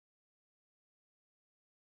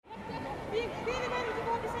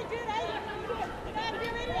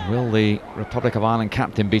Will the Republic of Ireland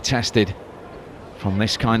captain be tested from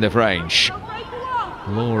this kind of range?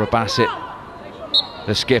 Laura Bassett,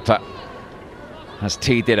 the skipper, has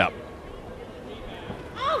teed it up.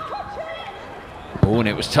 Oh, and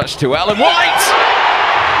it was touched to Ellen White!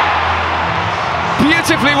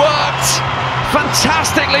 Beautifully worked,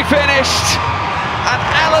 fantastically finished, and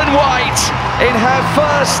Ellen White, in her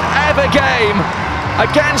first ever game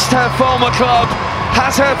against her former club,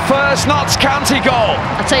 has her first Notts County goal.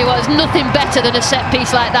 I tell you what, there's nothing better than a set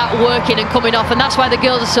piece like that working and coming off, and that's why the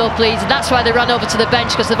girls are so pleased, and that's why they ran over to the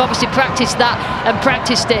bench, because they've obviously practiced that and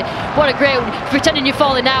practiced it. What a great, pretending you're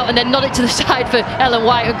falling out and then nod it to the side for Ellen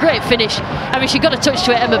White. A great finish. I mean, she got a touch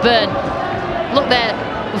to it, Emma Byrne. Look there,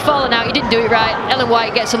 we're falling out, you didn't do it right. Ellen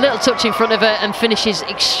White gets a little touch in front of her and finishes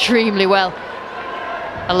extremely well.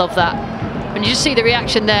 I love that. And you just see the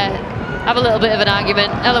reaction there. Have a little bit of an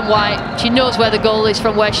argument. Ellen White, she knows where the goal is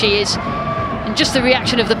from where she is. And just the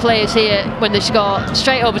reaction of the players here when they score,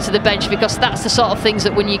 straight over to the bench, because that's the sort of things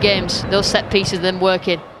that win you games, those set pieces and them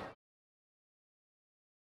working.